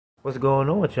What's going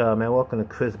on with y'all, man? Welcome to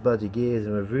Chris Budget Gears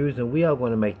and Reviews, and we are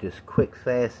going to make this quick,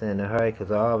 fast, and in a hurry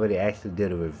because I already actually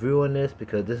did a review on this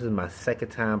because this is my second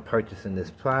time purchasing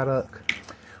this product,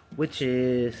 which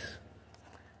is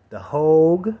the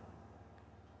Hogue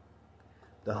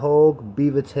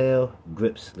Beaver Tail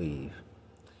Grip Sleeve.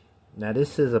 Now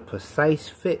this is a precise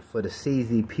fit for the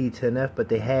CZP-10F, but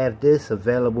they have this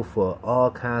available for all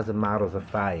kinds of models of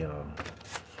firearms.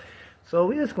 So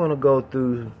we're just going to go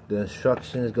through the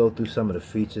instructions, go through some of the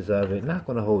features of it. Not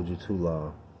going to hold you too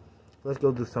long. Let's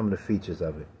go through some of the features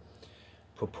of it.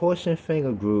 Proportion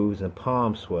finger grooves and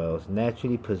palm swells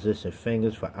naturally position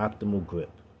fingers for optimal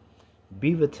grip.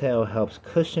 Beaver tail helps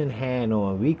cushion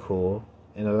hand-on recoil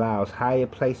and allows higher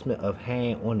placement of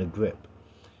hand on the grip.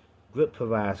 Grip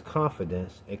provides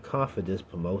confidence, and confidence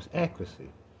promotes accuracy.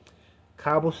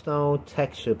 Cobblestone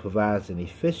texture provides an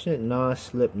efficient,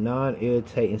 non-slip,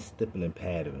 non-irritating stippling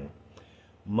pattern.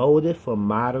 Molded for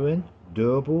modern,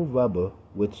 durable rubber,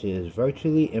 which is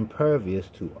virtually impervious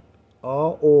to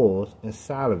all oils and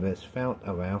solvents found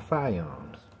around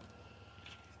firearms.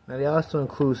 Now they also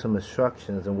include some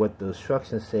instructions, and what the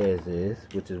instruction says is,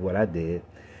 which is what I did,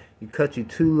 you cut your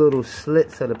two little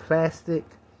slits of the plastic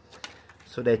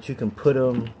so that you can put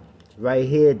them right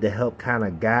here to help kind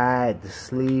of guide the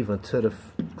sleeve into the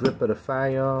grip of the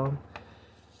firearm.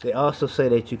 They also say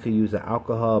that you could use an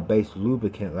alcohol-based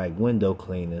lubricant like window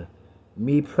cleaner.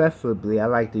 Me preferably, I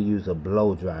like to use a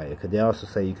blow dryer because they also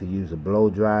say you could use a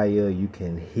blow dryer. You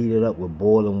can heat it up with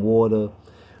boiling water.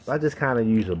 But I just kind of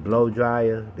use a blow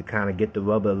dryer to kind of get the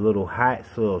rubber a little hot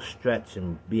so it'll stretch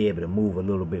and be able to move a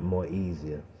little bit more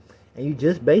easier. And you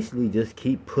just basically just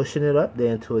keep pushing it up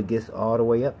there until it gets all the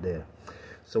way up there.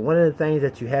 So one of the things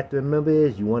that you have to remember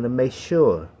is you want to make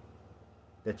sure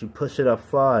that you push it up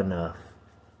far enough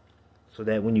so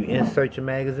that when you insert your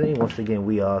magazine, once again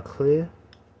we are clear.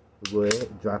 We'll go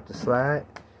ahead, drop the slide.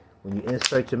 When you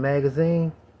insert your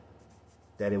magazine,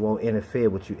 that it won't interfere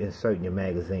with you inserting your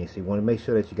magazine. So you want to make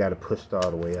sure that you got to push it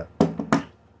all the way up.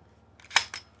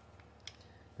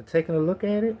 But taking a look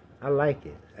at it, I like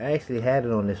it. I actually had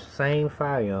it on this same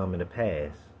firearm in the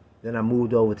past. Then I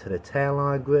moved over to the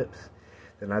Talon grips.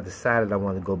 Then I decided I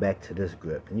wanted to go back to this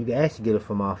grip. And you can actually get it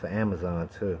from off of Amazon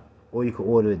too. Or you can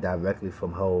order it directly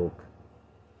from Hogue.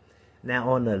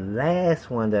 Now on the last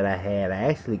one that I had, I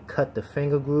actually cut the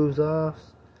finger grooves off.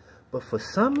 But for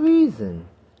some reason,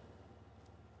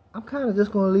 I'm kind of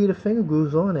just going to leave the finger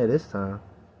grooves on there this time.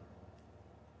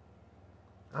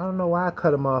 I don't know why I cut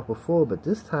them off before, but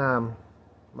this time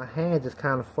my hand just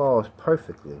kind of falls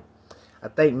perfectly. I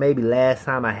think maybe last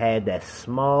time I had that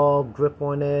small grip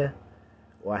on there,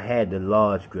 or I had the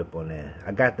large grip on there.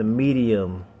 I got the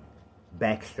medium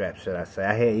backstrap, should I say.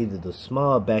 I had either the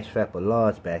small backstrap or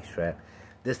large backstrap.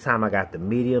 This time I got the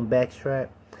medium backstrap.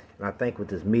 And I think with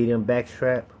this medium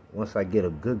backstrap, once I get a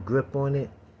good grip on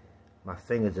it, my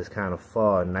fingers just kind of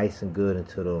fall nice and good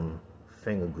into them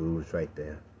finger grooves right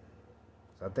there.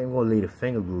 So I think I'm going to leave the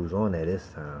finger grooves on there this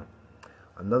time.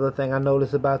 Another thing I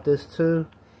noticed about this too,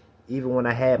 even when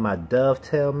I had my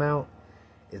dovetail mount,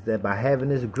 is that by having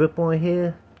this grip on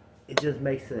here, it just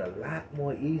makes it a lot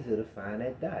more easier to find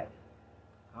that dot.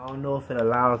 I don't know if it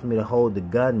allows me to hold the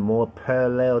gun more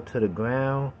parallel to the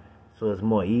ground, so it's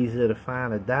more easier to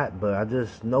find a dot, but I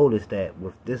just noticed that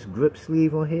with this grip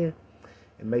sleeve on here,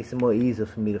 it makes it more easier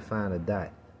for me to find a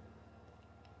dot.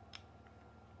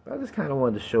 But I just kind of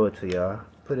wanted to show it to y'all.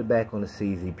 Put it back on the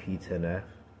CZP-10F.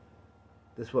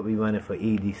 This is what we're running for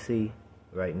EDC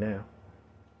right now.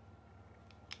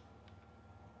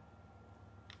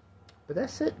 But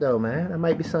that's it though, man. That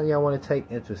might be something y'all want to take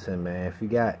interest in, man.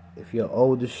 If you're an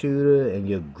older shooter and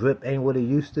your grip ain't what it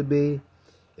used to be,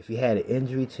 if you had an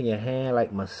injury to your hand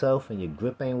like myself and your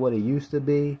grip ain't what it used to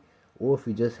be, or if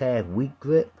you just have weak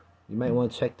grip, you might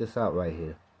want to check this out right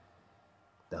here.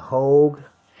 The Hogue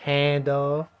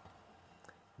HandAll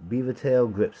Beaver Tail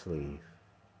Grip Sleeve.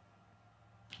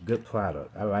 Good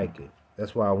product. I like it.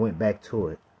 That's why I went back to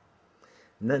it.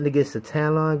 Nothing against the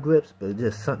Talon grips, but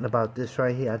just something about this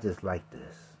right here. I just like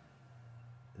this.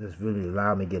 It just really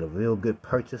allowed me to get a real good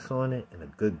purchase on it and a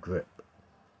good grip.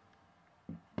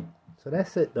 So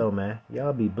that's it though, man.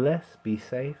 Y'all be blessed, be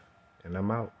safe, and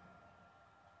I'm out.